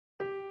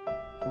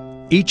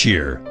Each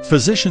year,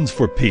 Physicians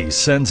for Peace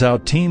sends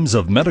out teams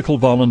of medical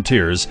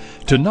volunteers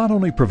to not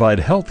only provide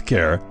health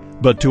care,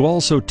 but to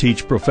also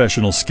teach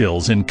professional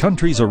skills in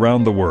countries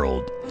around the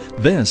world.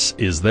 This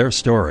is their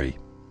story.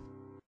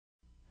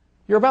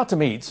 You're about to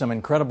meet some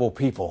incredible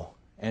people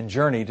and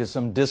journey to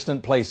some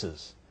distant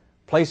places,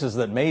 places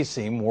that may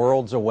seem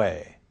worlds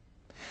away.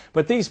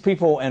 But these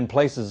people and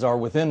places are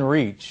within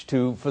reach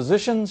to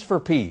Physicians for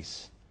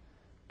Peace.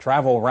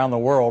 Travel around the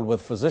world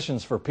with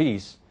Physicians for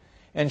Peace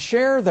and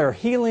share their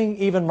healing,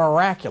 even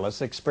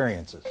miraculous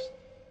experiences.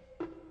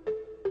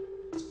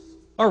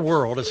 Our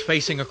world is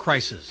facing a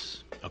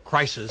crisis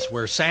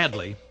where,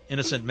 sadly,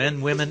 innocent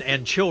men, women,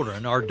 and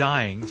children are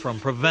dying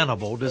from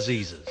preventable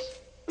diseases.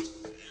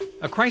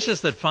 A crisis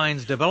that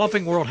finds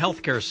developing world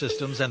healthcare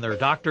systems and their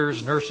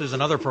doctors, nurses,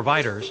 and other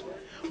providers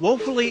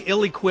woefully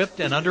ill-equipped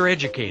and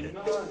undereducated,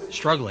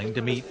 struggling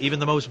to meet even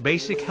the most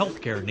basic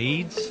healthcare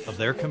needs of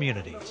their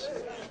communities.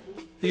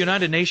 The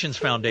United Nations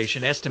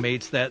Foundation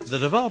estimates that the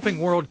developing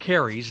world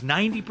carries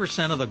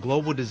 90% of the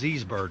global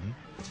disease burden,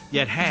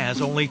 yet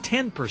has only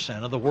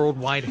 10% of the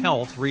worldwide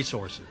health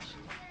resources.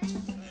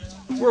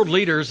 World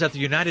leaders at the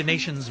United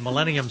Nations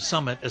Millennium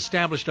Summit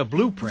established a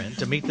blueprint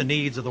to meet the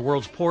needs of the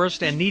world's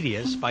poorest and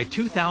neediest by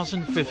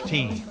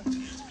 2015.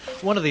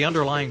 One of the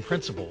underlying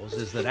principles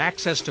is that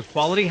access to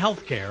quality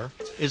health care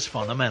is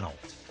fundamental.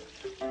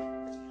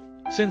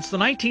 Since the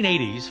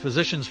 1980s,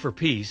 Physicians for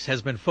Peace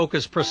has been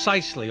focused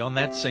precisely on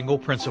that single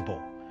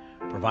principle,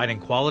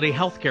 providing quality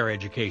healthcare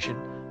education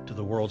to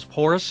the world's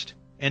poorest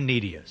and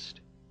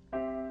neediest.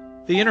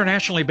 The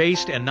internationally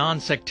based and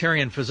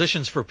non-sectarian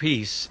Physicians for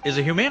Peace is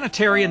a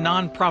humanitarian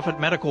nonprofit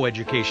medical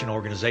education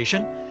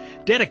organization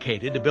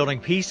dedicated to building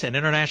peace and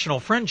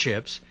international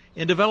friendships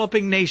in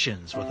developing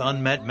nations with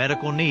unmet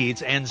medical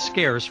needs and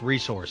scarce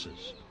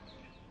resources.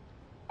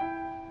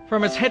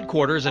 From its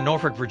headquarters in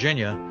Norfolk,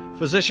 Virginia,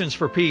 Physicians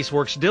for Peace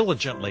works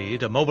diligently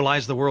to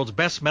mobilize the world's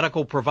best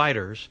medical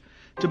providers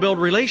to build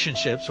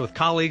relationships with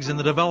colleagues in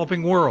the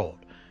developing world,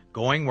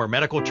 going where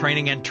medical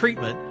training and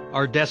treatment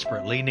are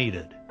desperately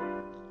needed.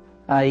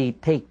 I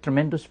take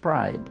tremendous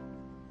pride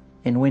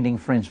in winning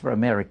friends for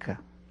America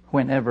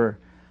whenever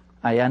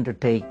I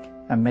undertake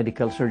a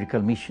medical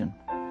surgical mission.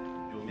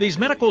 These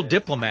medical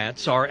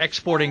diplomats are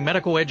exporting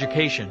medical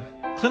education,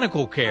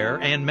 clinical care,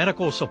 and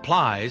medical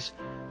supplies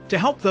to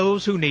help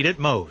those who need it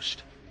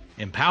most,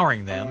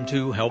 empowering them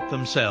to help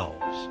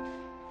themselves.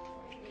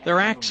 Their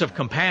acts of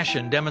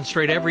compassion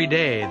demonstrate every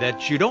day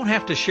that you don't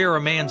have to share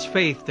a man's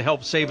faith to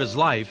help save his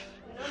life,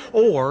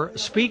 or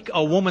speak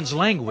a woman's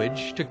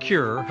language to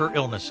cure her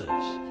illnesses.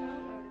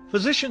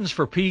 Physicians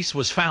for Peace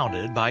was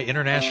founded by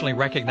internationally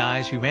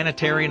recognized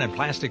humanitarian and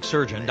plastic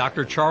surgeon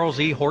Dr. Charles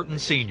E. Horton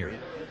Sr.,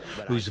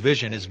 whose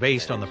vision is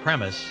based on the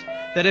premise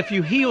that if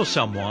you heal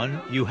someone,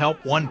 you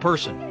help one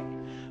person.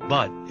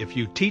 But if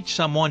you teach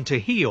someone to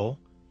heal,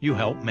 you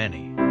help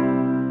many.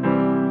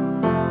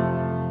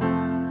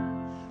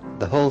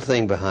 The whole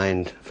thing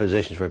behind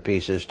Physicians for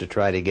Peace is to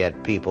try to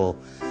get people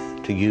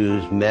to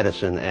use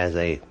medicine as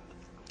a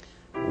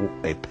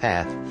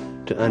path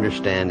to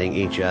understanding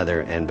each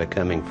other and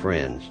becoming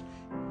friends.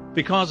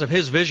 Because of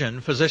his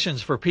vision,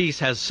 Physicians for Peace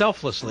has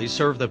selflessly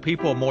served the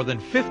people of more than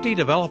 50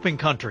 developing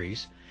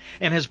countries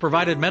and has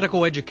provided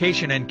medical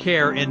education and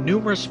care in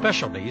numerous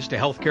specialties to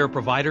healthcare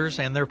providers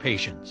and their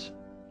patients.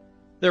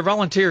 Their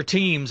volunteer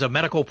teams of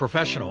medical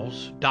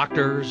professionals,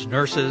 doctors,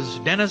 nurses,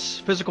 dentists,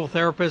 physical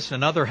therapists,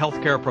 and other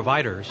healthcare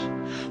providers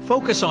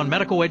focus on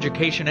medical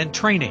education and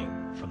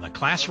training from the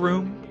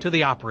classroom to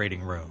the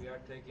operating room.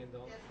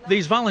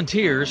 These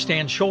volunteers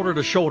stand shoulder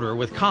to shoulder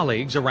with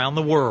colleagues around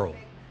the world,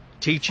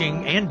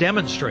 teaching and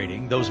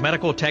demonstrating those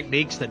medical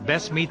techniques that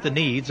best meet the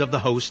needs of the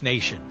host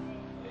nation.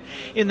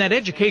 In that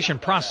education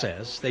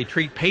process, they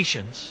treat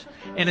patients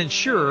and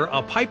ensure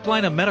a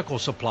pipeline of medical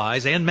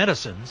supplies and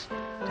medicines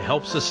to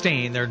help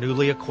sustain their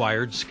newly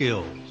acquired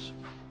skills.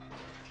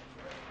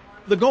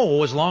 The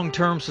goal is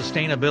long-term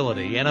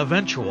sustainability and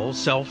eventual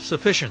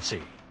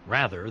self-sufficiency,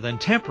 rather than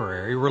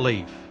temporary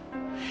relief.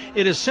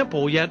 It is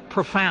simple yet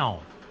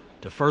profound,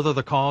 to further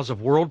the cause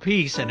of world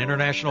peace and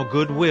international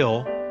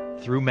goodwill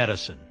through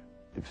medicine.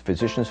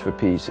 Physicians for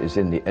Peace is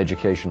in the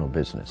educational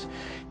business.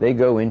 They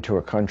go into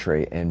a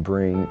country and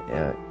bring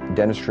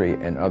dentistry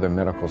and other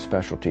medical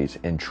specialties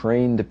and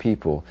train the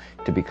people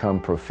to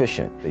become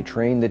proficient. They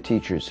train the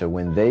teachers so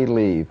when they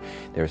leave,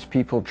 there's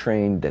people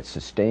trained that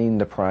sustain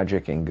the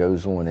project and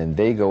goes on, and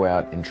they go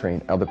out and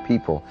train other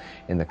people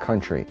in the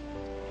country.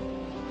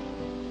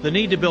 The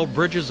need to build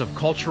bridges of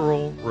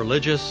cultural,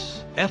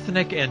 religious,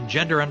 ethnic, and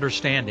gender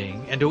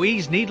understanding and to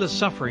ease needless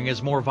suffering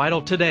is more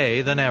vital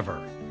today than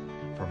ever.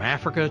 From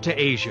Africa to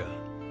Asia,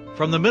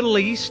 from the Middle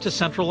East to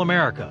Central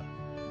America,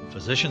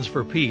 Physicians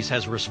for Peace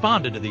has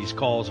responded to these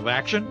calls of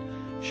action,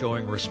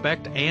 showing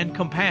respect and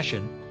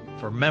compassion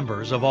for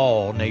members of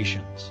all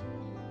nations.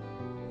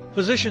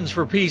 Physicians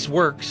for Peace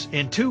works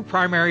in two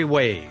primary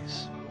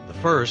ways. The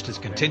first is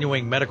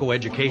continuing medical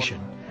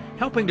education,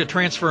 helping to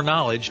transfer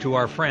knowledge to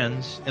our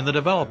friends in the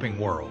developing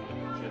world.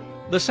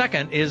 The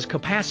second is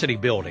capacity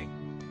building,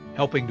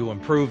 helping to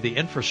improve the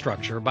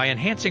infrastructure by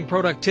enhancing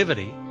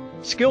productivity,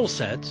 skill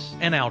sets,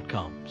 and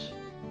outcomes.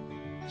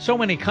 So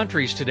many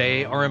countries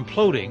today are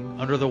imploding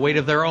under the weight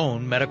of their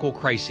own medical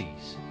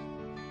crises.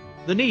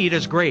 The need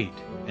is great,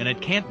 and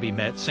it can't be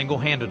met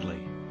single-handedly.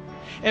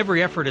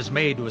 Every effort is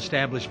made to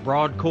establish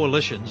broad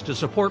coalitions to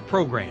support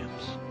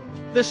programs.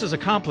 This is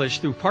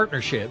accomplished through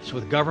partnerships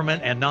with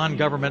government and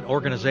non-government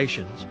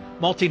organizations,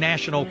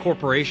 multinational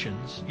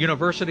corporations,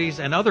 universities,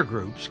 and other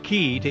groups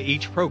key to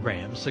each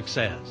program's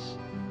success.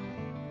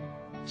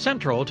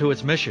 Central to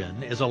its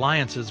mission is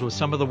alliances with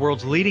some of the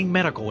world's leading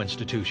medical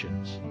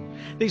institutions.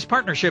 These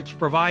partnerships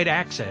provide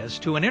access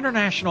to an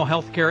international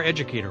healthcare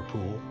educator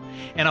pool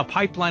and a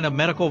pipeline of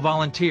medical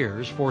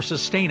volunteers for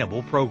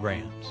sustainable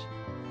programs.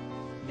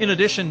 In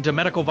addition to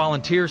medical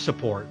volunteer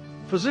support,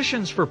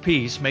 Physicians for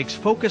Peace makes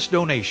focused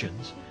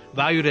donations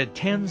valued at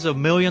tens of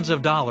millions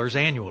of dollars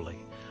annually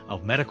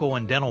of medical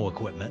and dental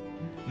equipment,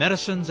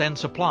 medicines, and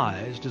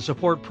supplies to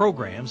support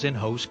programs in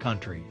host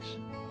countries.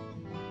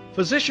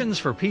 Physicians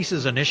for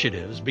Peace's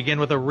initiatives begin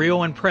with a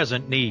real and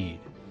present need.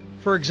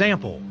 For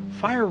example,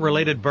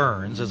 fire-related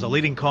burns is a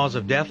leading cause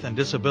of death and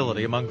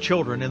disability among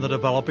children in the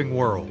developing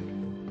world.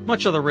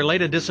 Much of the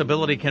related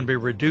disability can be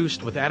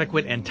reduced with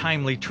adequate and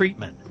timely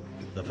treatment.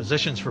 The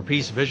Physicians for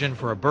Peace vision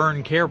for a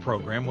burn care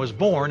program was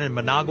born in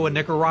Managua,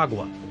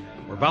 Nicaragua,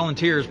 where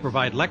volunteers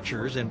provide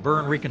lectures in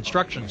burn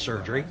reconstruction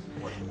surgery,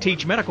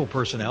 teach medical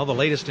personnel the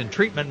latest in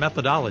treatment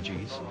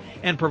methodologies,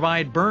 and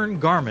provide burn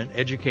garment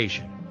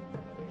education.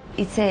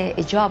 It's a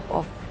job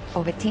of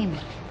a team,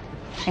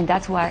 and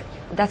that's why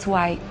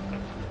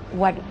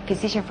what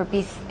Physicians for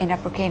Peace and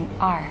Aprocan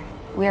are.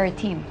 We are a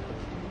team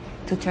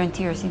to turn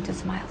tears into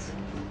smiles.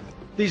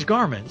 These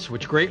garments,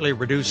 which greatly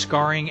reduce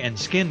scarring and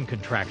skin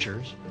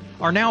contractures,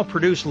 are now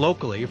produced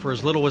locally for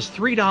as little as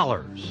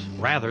 $3,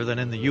 rather than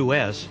in the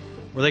U.S.,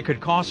 where they could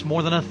cost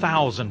more than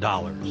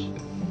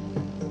 $1,000.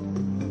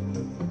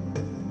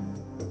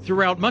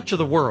 Throughout much of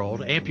the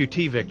world,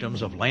 amputee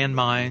victims of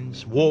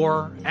landmines,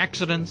 war,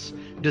 accidents,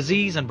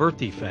 disease, and birth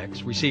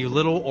defects receive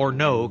little or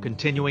no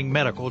continuing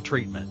medical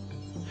treatment.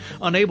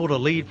 Unable to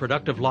lead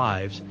productive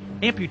lives,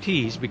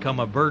 amputees become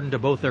a burden to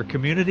both their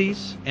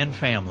communities and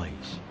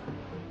families.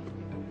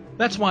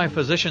 That's why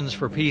Physicians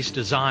for Peace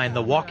designed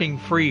the Walking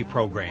Free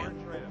program.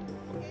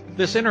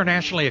 This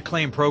internationally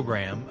acclaimed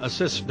program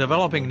assists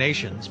developing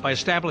nations by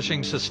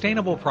establishing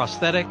sustainable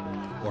prosthetic,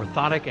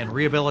 orthotic, and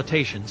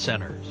rehabilitation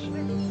centers.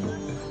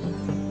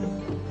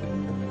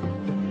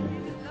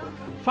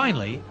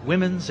 Finally,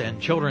 women's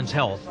and children's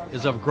health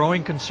is of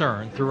growing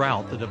concern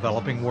throughout the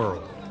developing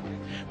world.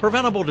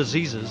 Preventable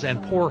diseases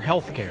and poor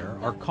health care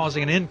are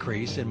causing an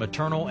increase in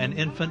maternal and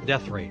infant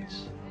death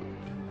rates.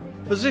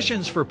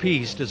 Physicians for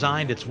Peace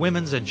designed its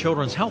Women's and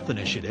Children's Health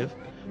Initiative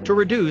to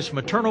reduce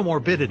maternal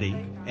morbidity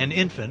and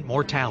infant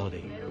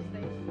mortality.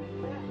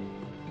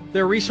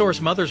 Their Resource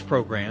Mothers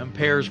program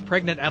pairs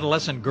pregnant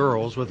adolescent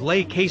girls with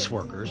lay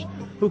caseworkers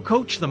who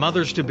coach the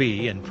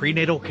mothers-to-be in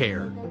prenatal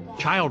care,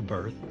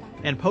 childbirth,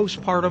 and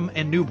postpartum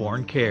and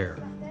newborn care.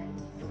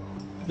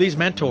 These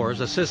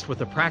mentors assist with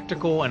the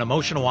practical and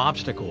emotional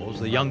obstacles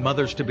the young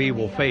mothers-to-be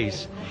will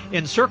face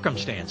in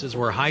circumstances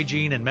where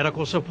hygiene and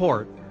medical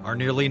support are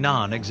nearly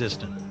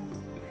non-existent.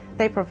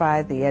 They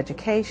provide the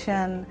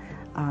education,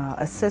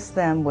 assist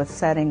them with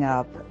setting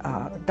up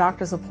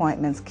doctor's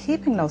appointments,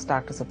 keeping those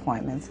doctor's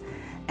appointments,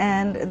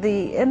 and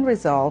the end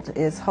result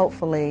is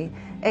hopefully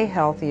a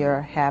healthier,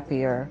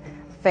 happier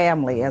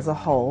family as a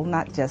whole,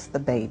 not just the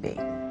baby.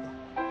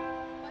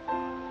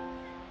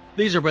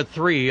 These are but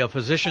three of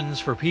Physicians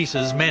for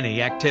Peace's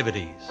many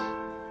activities.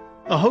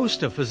 A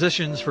host of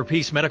Physicians for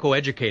Peace medical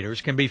educators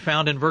can be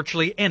found in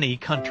virtually any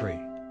country.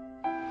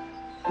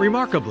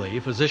 Remarkably,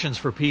 Physicians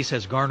for Peace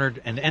has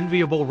garnered an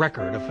enviable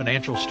record of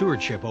financial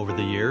stewardship over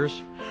the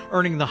years,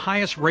 earning the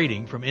highest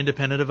rating from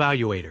independent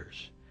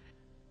evaluators.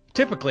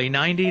 Typically,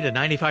 90 to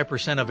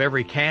 95% of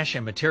every cash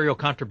and material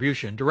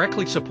contribution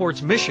directly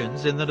supports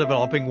missions in the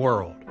developing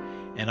world,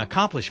 an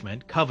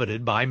accomplishment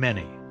coveted by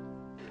many.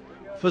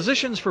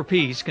 Physicians for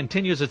Peace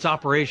continues its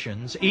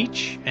operations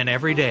each and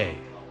every day.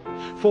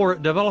 For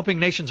developing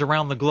nations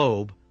around the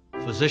globe,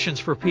 Physicians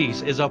for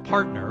Peace is a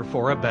partner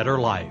for a better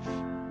life.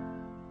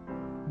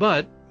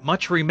 But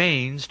much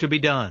remains to be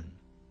done.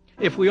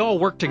 If we all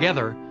work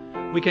together,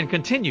 we can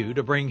continue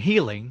to bring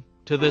healing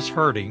to this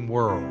hurting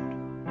world.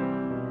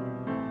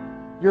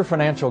 Your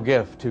financial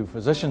gift to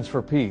Physicians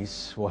for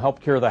Peace will help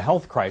cure the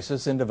health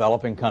crisis in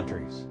developing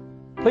countries.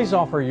 Please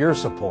offer your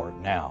support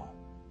now.